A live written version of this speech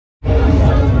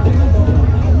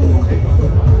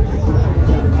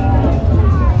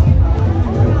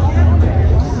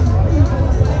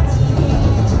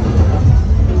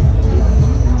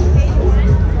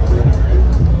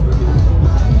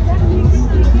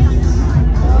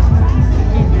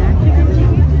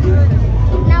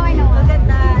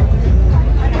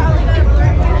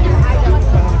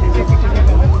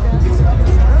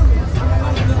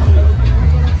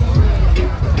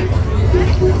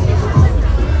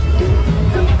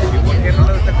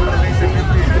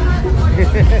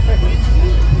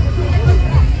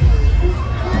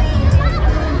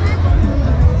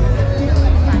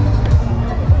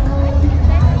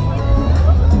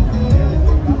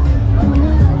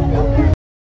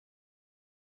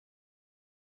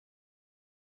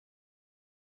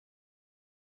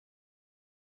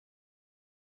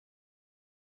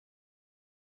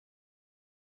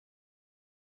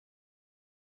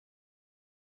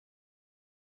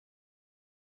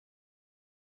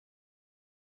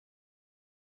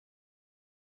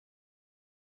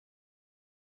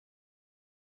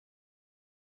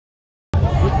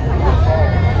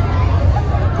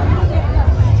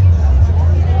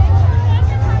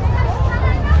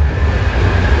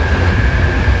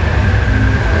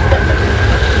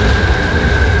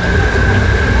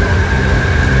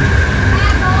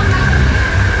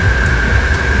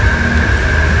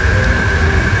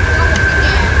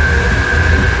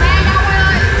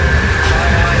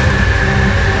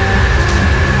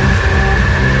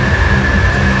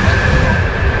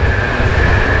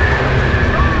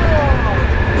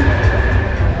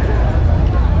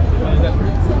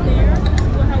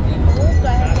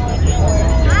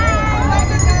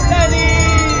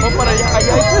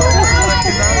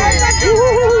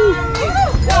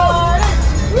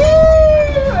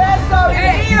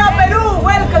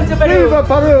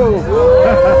Paru.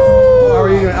 How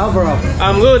are you doing, Alvaro?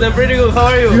 I'm good. I'm pretty good. How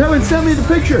are you? You haven't sent me the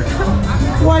picture.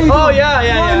 Why? Oh yeah.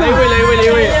 I will.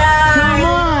 Come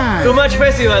on. Too much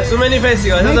festivals. Too many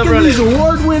festivals. That's no Making problem. these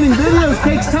award-winning videos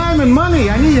takes time and money.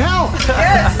 I need help.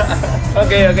 Yes.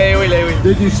 Okay. I will.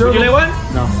 Did you serve? Would you like one?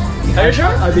 No. Are you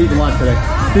sure? I've eaten a lot today.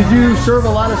 Did you serve a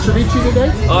lot of ceviche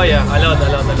today? Oh yeah, a lot.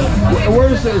 Where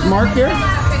is Mark here?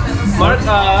 Mark,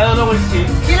 I don't know what he.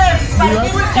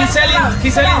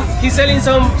 He's selling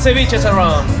some ceviches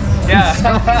around. Yeah.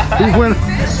 He went,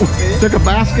 took a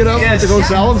basket up to go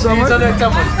sell them somewhere. He's on the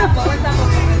couple.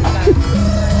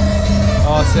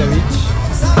 Oh, ceviche.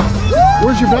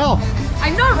 Where's your bell?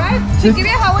 I know, right? She gave me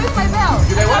how is my bell?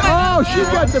 Oh, she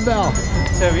got the bell.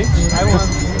 Ceviche. I want.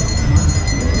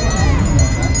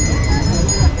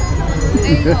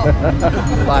 There you go.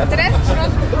 Bye. Tres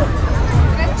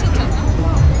chicken.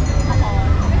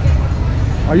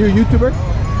 Are you a YouTuber?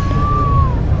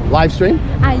 Live stream?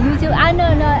 I YouTube.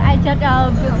 No. I just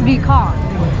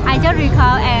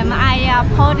record. And I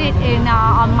post it in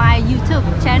on my YouTube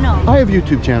channel. I have a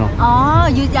YouTube channel. Oh, are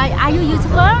you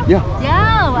YouTuber? Yeah.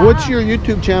 Yeah. Wow. What's your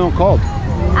YouTube channel called?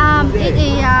 It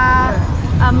is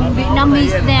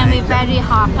Vietnamese name is very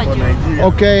hard for you.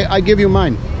 Okay, I give you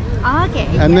mine. Okay.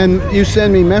 And then you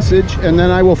send me message and then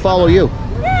I will follow you.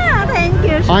 Yeah, thank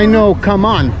you. I know, come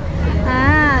on.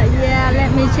 Yeah,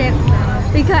 let me check.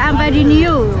 Because I'm very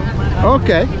new.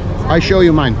 Okay, I show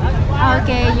you mine.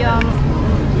 Okay,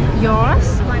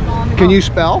 yours? Can you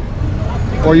spell?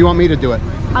 Or you want me to do it?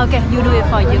 Okay, you do it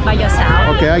for you by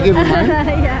yourself. Okay, I give you mine.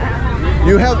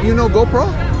 Yeah. You know GoPro?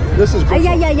 This is GoPro.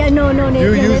 Yeah, no.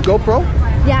 You use GoPro?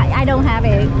 Yeah, I don't have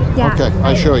it. Yeah. Okay,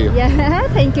 I'll show you. Yeah,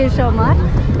 thank you so much.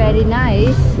 Very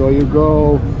nice. So you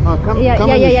go, come Yeah.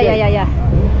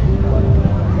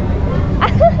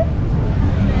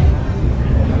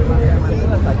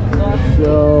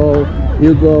 So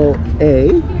you go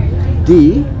A,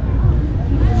 D,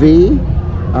 V,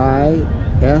 I,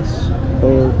 S,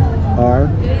 O, R,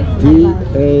 D,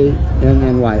 A, N,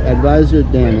 N, Y. Advisor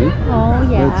Danny. Oh,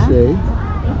 yeah. Let's see.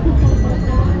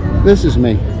 This is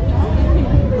me.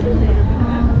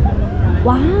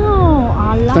 Wow, a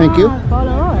lot. Thank you.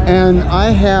 Followers. And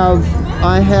I have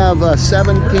a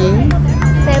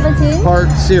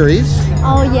 17-part series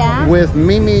Oh, yeah. with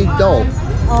Mimi Do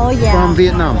Oh, yeah. from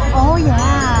Vietnam. Oh,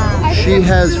 yeah. She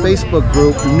has Facebook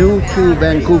group new to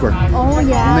Vancouver. Oh,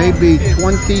 yeah. Maybe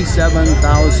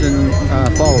 27,000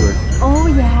 followers. Oh,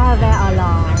 yeah, very a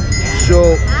lot.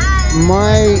 So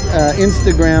my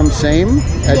Instagram same,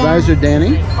 Advisor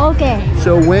Danny. Okay.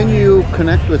 So when you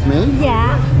connect with me,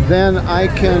 Yeah. then I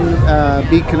can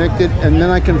be connected and then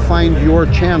I can find your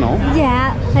channel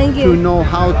Yeah, thank to you. know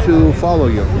how to follow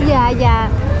you. Yeah.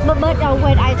 But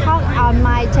when I talk on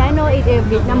my channel, it is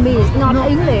Vietnamese, not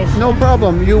English. No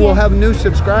problem. You will have new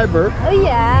subscriber Oh,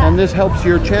 yeah. and this helps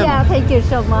your channel. Yeah, thank you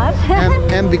so much.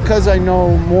 And because I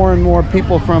know more and more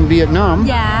people from Vietnam,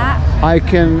 Yeah. I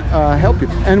can help you.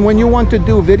 And when you want to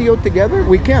do video together,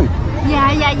 we can. Yeah,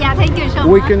 thank you so much.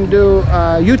 We can do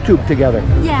YouTube together.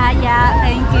 Yeah,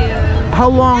 thank you. How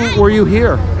long were you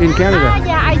here in Canada?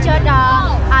 Yeah, I just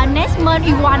next month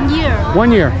in 1 year.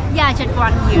 1 year. Yeah, just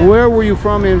 1 year. Where were you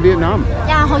from in Vietnam?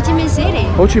 Yeah, Ho Chi Minh City.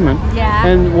 Ho Chi Minh. Yeah.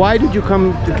 And why did you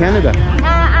come to Canada?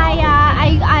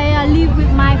 I live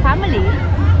with my family.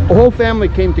 The whole family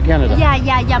came to Canada.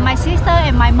 Yeah. My sister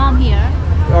and my mom here.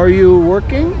 Are you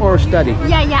working or studying?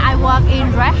 Yeah. I work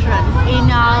in restaurant in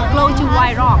close to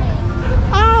White Rock.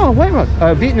 Oh, wait a minute.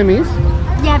 Vietnamese?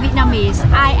 Yeah, Vietnamese.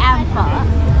 I am Pho.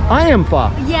 I am Pho.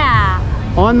 Yeah.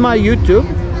 On my YouTube,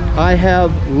 I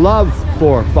have love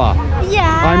for Pho.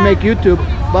 Yeah. I make YouTube,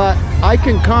 but I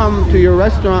can come to your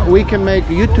restaurant. We can make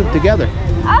YouTube together.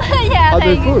 Oh, yeah.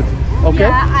 Other thank food. You. Okay.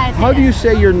 Yeah, How do you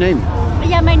say your name?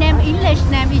 Yeah, my name English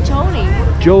name is Jolie.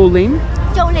 Jolene?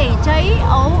 Jolie, Jolie.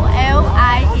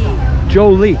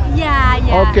 Jolie.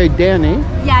 Yeah. Okay, Danny.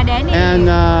 Yeah, Danny. And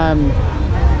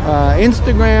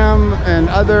Instagram and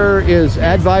other is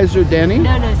Advisor Danny.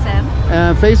 No, Sam.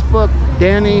 Facebook,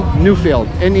 Danny Newfield.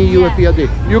 N-E-U-F-E-L-D.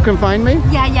 You can find me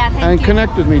Yeah, thank and you.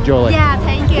 connect with me, Jolie. Yeah,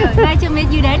 thank you. Nice to meet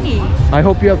you, Danny. I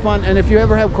hope you have fun. And if you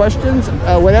ever have questions,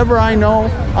 whatever I know,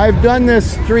 I've done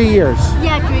this 3 years.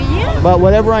 Yeah, 3 years? But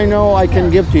whatever I know, I can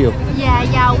give to you.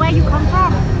 Yeah. Where you come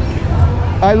from?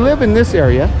 I live in this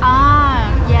area.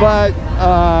 Yeah. But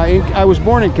I was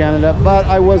born in Canada, but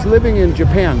I was living in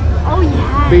Japan Oh,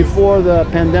 yes. before the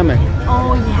pandemic.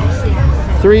 Oh, yes.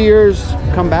 3 years,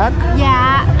 come back,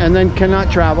 Yeah. and then cannot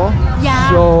travel.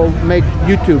 Yeah. So make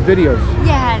YouTube videos.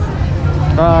 Yes.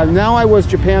 Now I was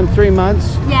Japan 3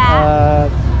 months. Yeah.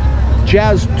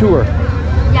 Jazz tour,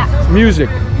 Yeah. music.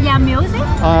 Yeah, music.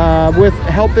 With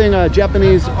helping a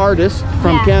Japanese artist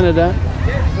from Yeah. Canada.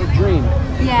 Her dream.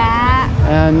 Yeah.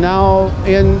 And now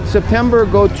in September,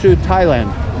 go to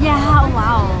Thailand. Yeah.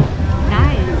 Wow.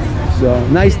 Nice. So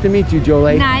nice to meet you,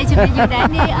 Jolie. Nice to meet you,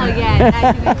 Danny. Oh yeah.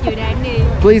 Nice to meet you,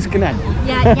 Danny. Please connect.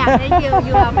 Yeah. Yeah. Thank you.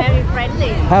 You are very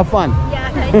friendly. Have fun.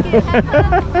 Yeah. Thank you.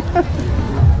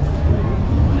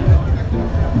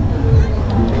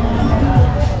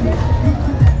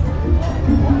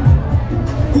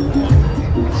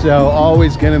 So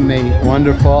always gonna meet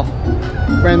wonderful,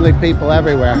 friendly people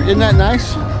everywhere. Isn't that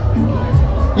nice?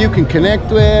 You can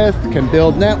connect with, can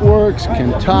build networks,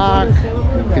 can talk,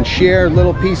 can share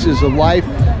little pieces of life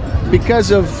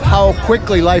because of how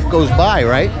quickly life goes by,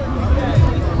 right?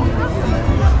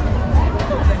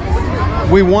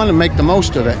 We want to make the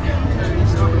most of it.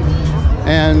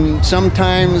 And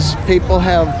sometimes people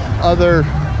have other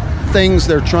things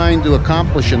they're trying to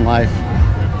accomplish in life.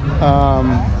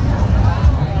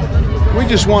 We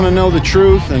just want to know the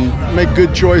truth and make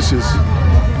good choices.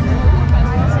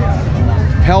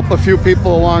 Help a few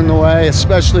people along the way,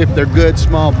 especially if they're good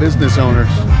small business owners.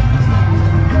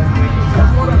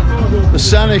 The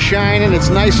sun is shining, it's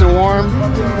nice and warm.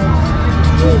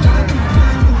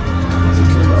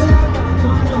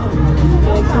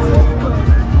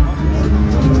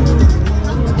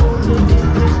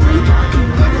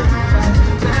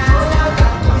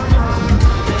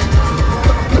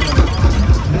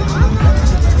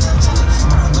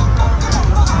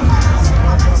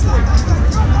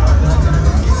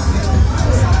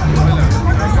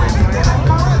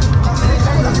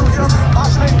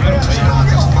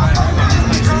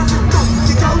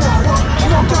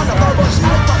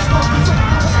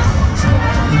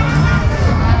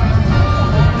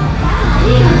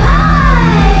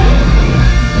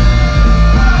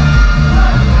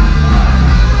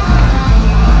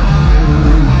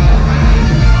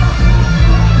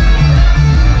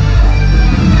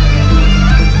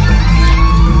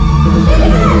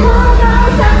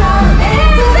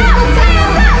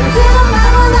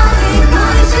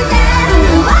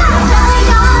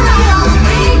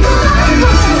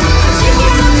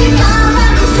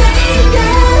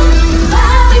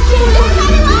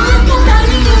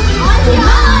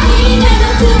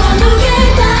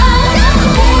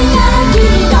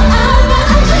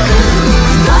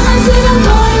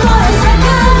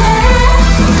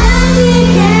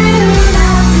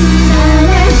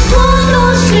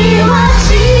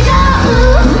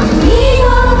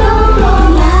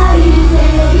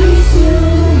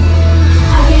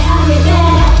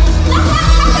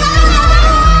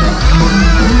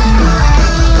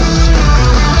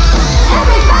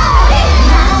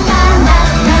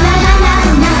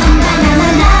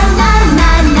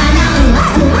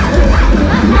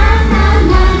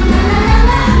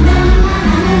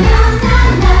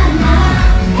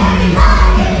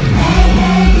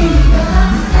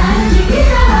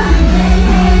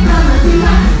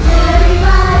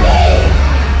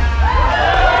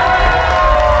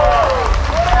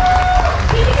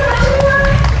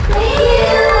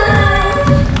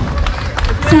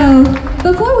 So,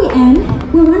 before we end,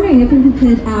 we're wondering if we could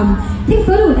take a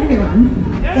photo with everyone.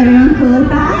 Is everyone cool with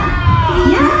that?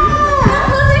 Yeah! Come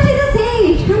closer to the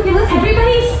stage. Come closer.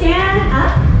 Everybody stand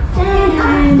up. Stand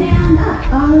up. Stand up.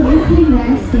 All of you sitting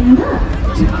there, stand up.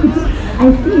 I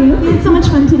see you. We had so much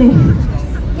fun today.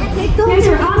 You guys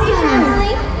are awesome.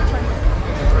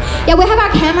 Yeah, we have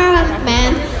our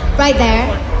cameraman right there.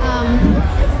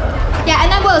 Yeah,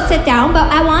 and then we'll sit down,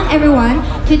 but I want everyone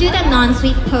to do the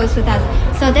non-sweet pose with us.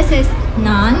 So this is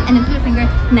non, and then put your finger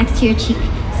next to your cheek,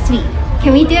 sweet.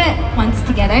 Can we do it once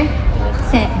together?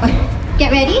 Sit.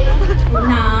 Get ready?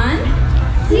 Non,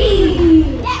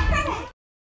 sweet. Yeah.